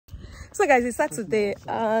So guys, it's Saturday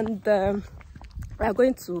and we are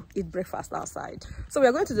going to eat breakfast outside. So we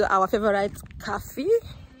are going to do our favorite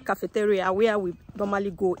cafeteria where we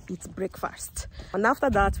normally go eat breakfast. And after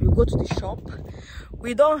that, we go to the shop.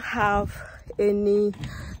 We don't have any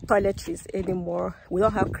toiletries anymore. We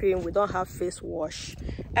don't have cream. We don't have face wash.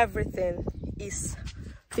 Everything is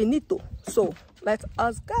finito. So let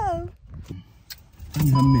us go.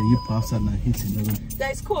 That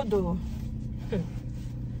is cold though.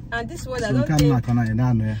 And this one, I don't think,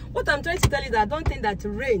 what I'm trying to tell you that I don't think that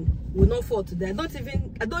rain will not fall today. I don't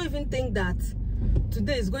even think that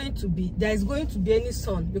today is going to be, there is going to be any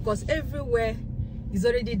sun, because everywhere is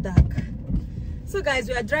already dark. So guys,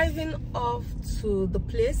 we are driving off to the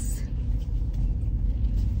place.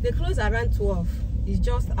 They close around 12. It's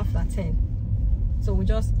just after 10. So we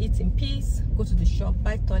just eat in peace, go to the shop,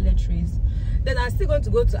 buy toiletries. Then I'm still going to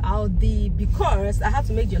go to Aldi because I have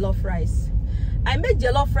to make jollof rice. I make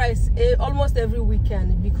jollof rice almost every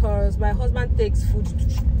weekend because my husband takes food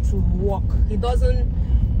to work. He doesn't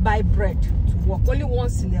buy bread to work. Only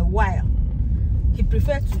once in a while. He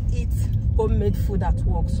prefers to eat homemade food at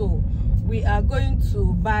work. So we are going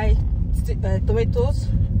to buy tomatoes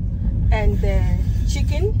and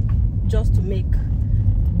chicken just to make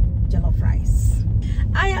jollof rice.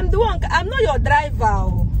 I am the one. I'm not your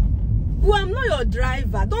driver. Well, I'm not your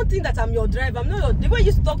driver. Don't think that I'm your driver. I'm not your. The way you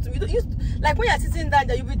used to talk to me, like when you're sitting down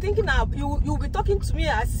there, you'll be thinking you'll be talking to me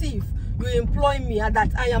as if you employ me and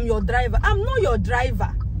that I am your driver. I'm not your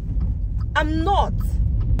driver. I'm not.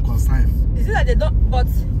 Consign. You see that they don't, but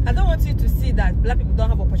I don't want you to see that black people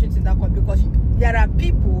don't have opportunity in that country, because there are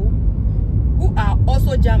people who are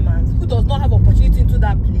also Germans who does not have opportunity into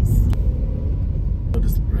that place. I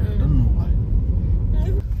don't know why.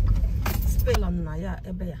 Spell on Naya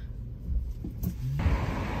Ebeya.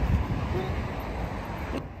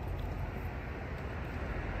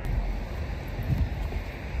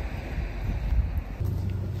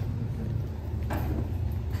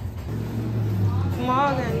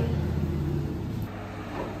 Morgen.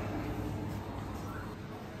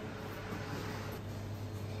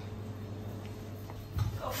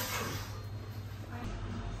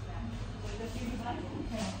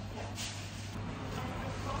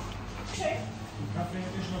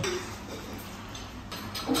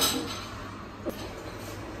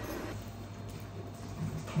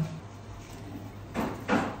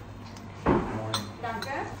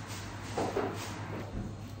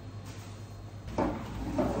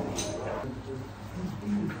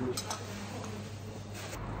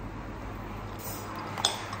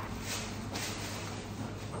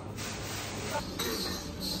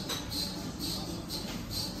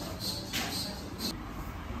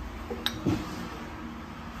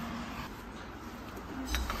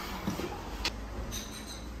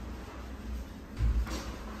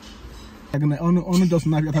 Only just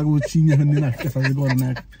not get a good chin and then I go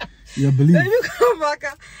on. You believe? Let me come back.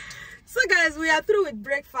 So guys, we are through with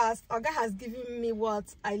breakfast. Oga has given me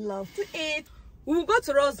what I love to eat. We will go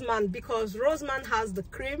to Roseman because Roseman has the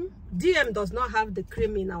cream. DM does not have the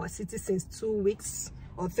cream in our city since 2 weeks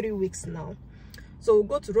or 3 weeks now. So we'll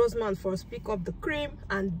go to Roseman first, pick up the cream,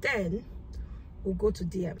 and then we'll go to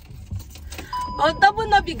DM. Oh, double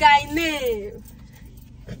no big guy name.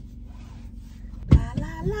 La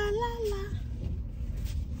la la la la.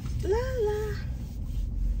 La la.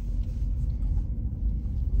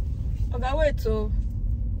 Okay, wait, oh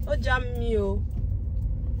jam me, oh.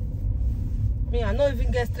 Me, I don't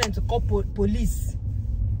even get strength to call police.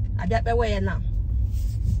 I be up where now.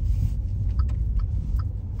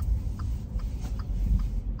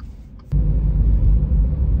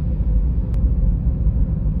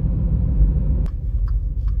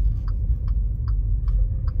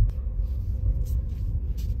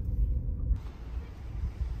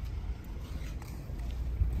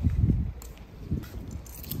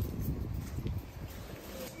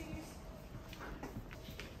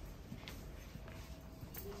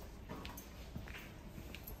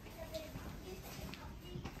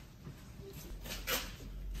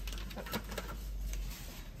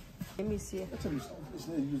 Let me see.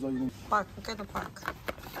 Park, get the park.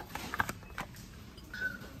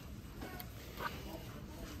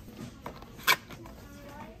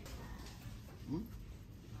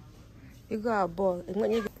 You got a ball.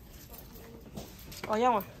 Oh, yeah,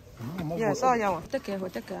 one. Yes, oh, yeah, one. Take care,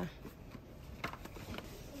 take care.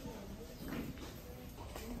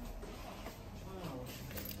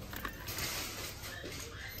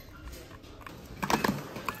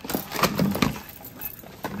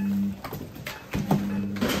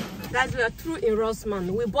 Guys, we are through in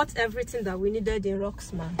Roseman. We bought everything that we needed in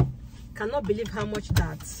Roseman. Cannot believe how much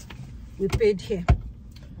that we paid here.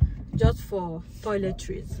 just for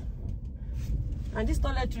toiletries. And this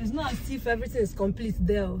toiletries is not as if everything is complete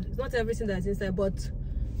there. It's not everything that's inside, but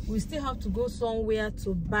we still have to go somewhere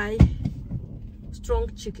to buy strong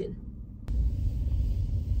chicken.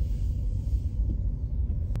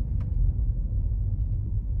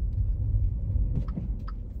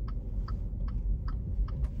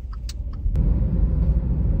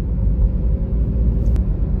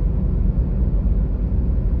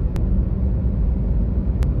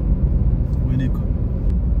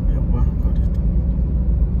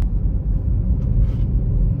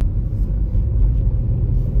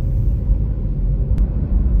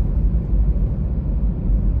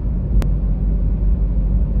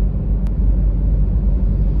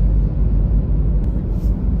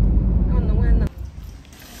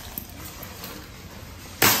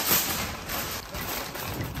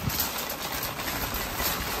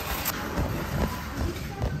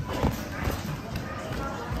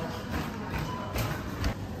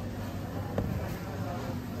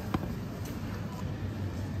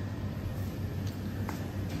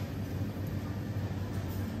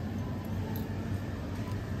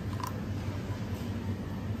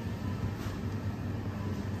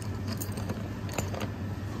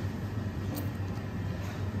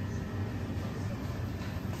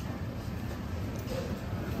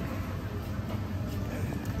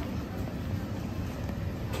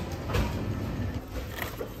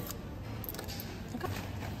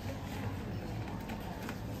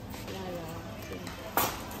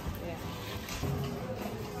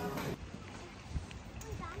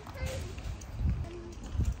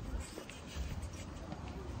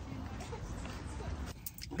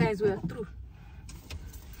 Guys, we are through.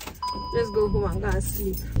 Let's go home and go and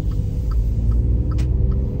sleep.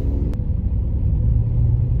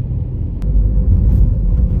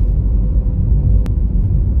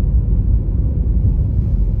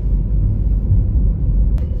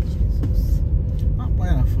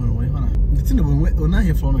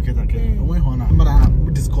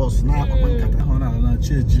 Discourse now.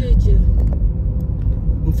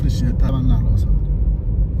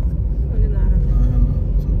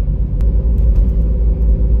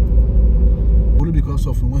 Because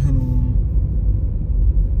of when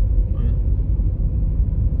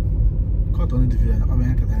cut on the video, I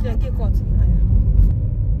mean, cut.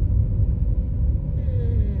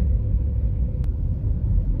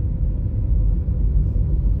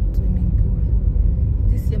 Swimming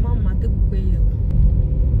pool. This your mama take away.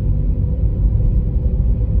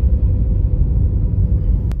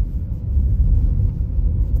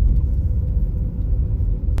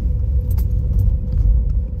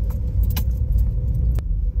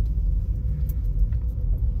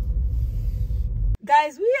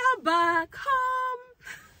 Guys, we are back home.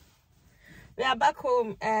 We are back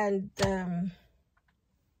home, and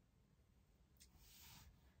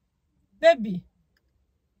baby,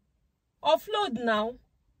 offload now.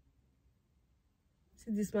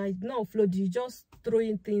 See, this might not offload, you just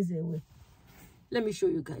throwing things away. Let me show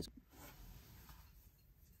you guys.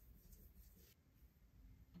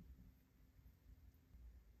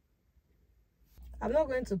 I'm not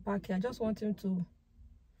going to pack here. I just want him to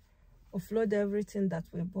offload everything that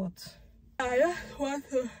we bought. I just want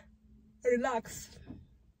to relax.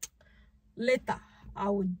 Later, I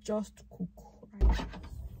will just cook.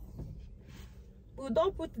 We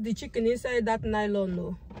don't put the chicken inside that nylon,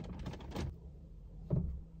 no.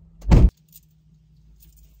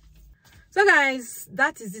 So guys,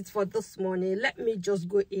 that is it for this morning. Let me just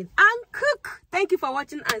go in and cook. Thank you for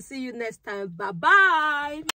watching and see you next time. Bye bye.